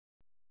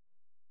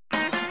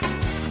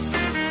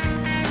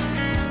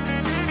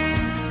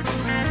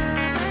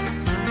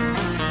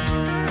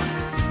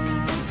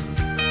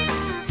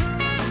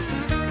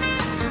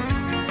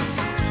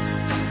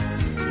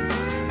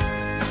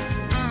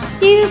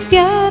you've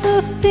got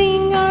a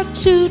thing or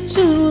two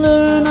to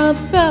learn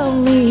about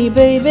me,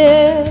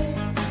 baby.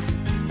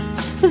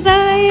 'Cause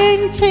I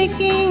ain't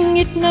taking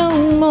it no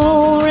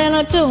more, and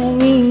I don't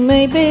mean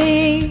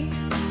maybe.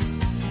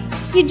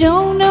 You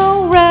don't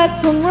know right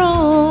from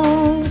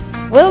wrong.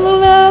 Well, the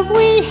love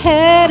we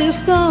had is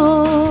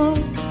gone.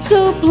 So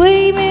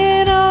blame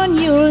it on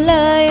your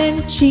lying,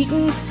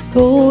 cheating,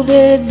 cold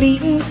dead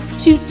beating,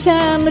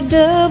 two-time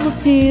double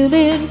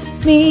dealing,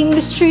 mean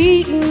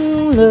mistreating,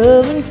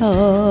 loving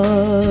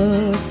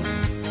hard.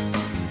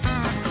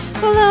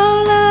 Well,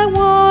 all I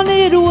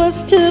wanted was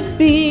to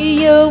be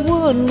your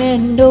one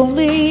and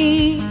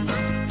only,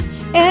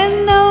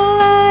 and all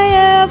I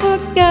ever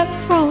got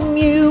from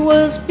you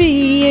was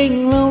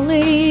being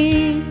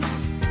lonely.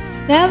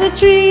 Now the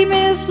dream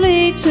is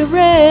laid to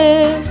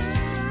rest,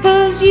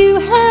 'cause you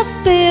have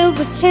failed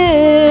the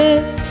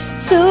test.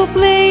 So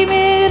blame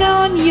it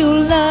on you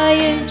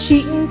lying,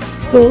 cheating,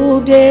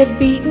 cold dead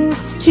beating,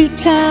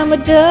 two-time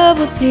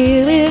double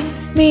dealing,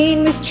 mean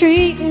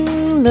mistreating,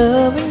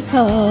 loving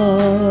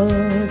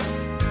hard.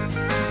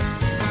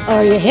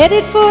 Are you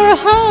headed for a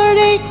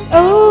heartache?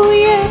 Oh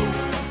yeah.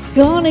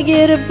 Gonna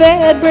get a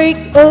bad break?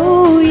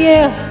 Oh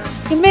yeah.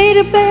 You made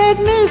a bad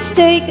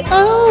mistake?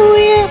 Oh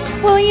yeah.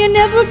 Well, you're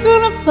never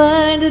gonna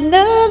find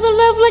another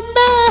love like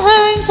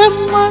mine.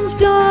 Someone's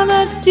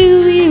gonna do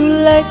you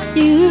like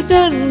you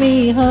done me,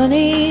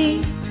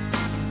 honey.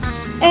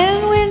 And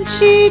when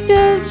she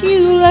does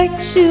you like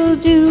she'll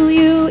do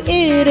you,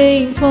 it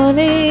ain't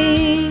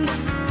funny.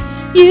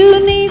 You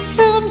need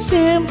some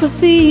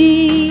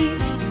sympathy,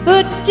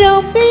 but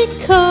don't be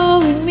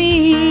calling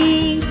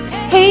me.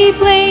 Hey,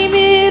 blame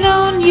it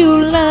on you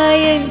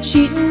lying,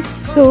 cheating,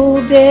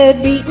 cold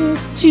dead beating,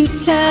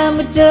 two-time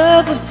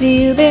double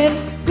dealing,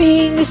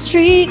 mean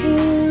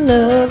mistreating,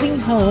 loving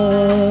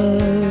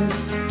hard.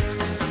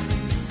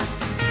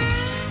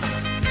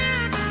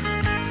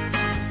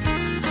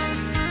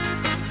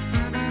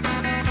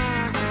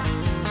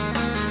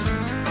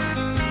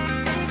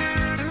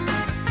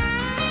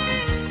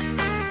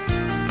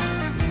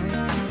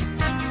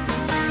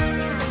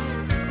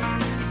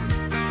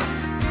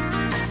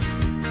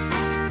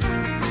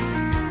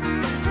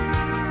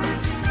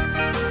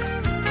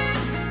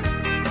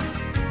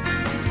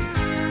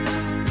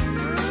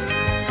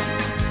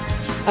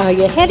 Are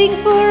you heading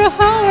for a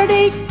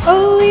heartache?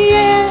 Oh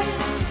yeah.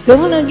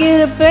 Gonna get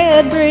a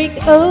bad break?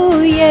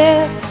 Oh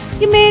yeah.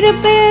 You made a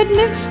bad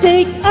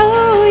mistake?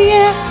 Oh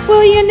yeah.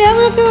 Well, you're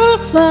never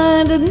gonna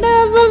find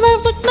another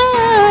love like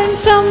mine.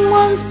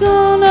 Someone's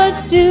gonna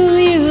do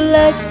you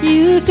like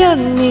you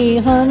done me,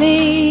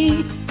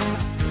 honey.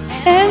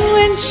 And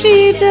when she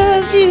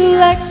does you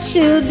like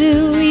she'll do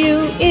you,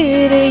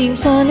 it ain't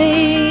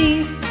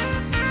funny.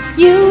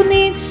 You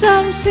need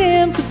some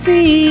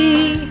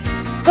sympathy,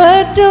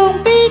 but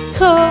don't be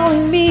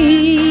calling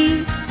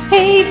me.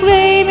 Hey,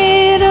 blame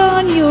it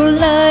on your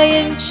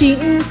lying,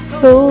 cheating,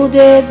 cold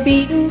dead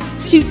beating,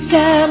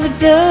 two-time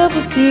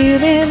double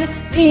dealing,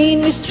 mean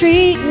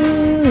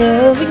mistreating,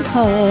 loving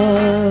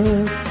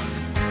hard.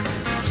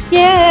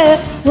 Yeah,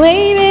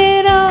 blame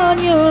it on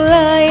your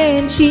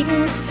lying,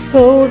 cheating,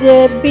 cold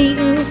dead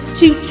beating,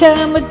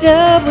 two-time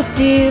double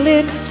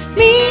dealing,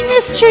 mean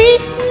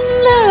mistreating,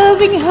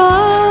 loving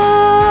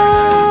hard.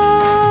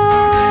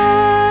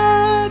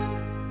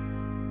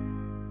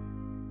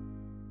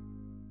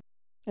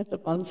 That's a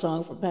fun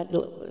song from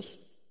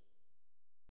Loveless.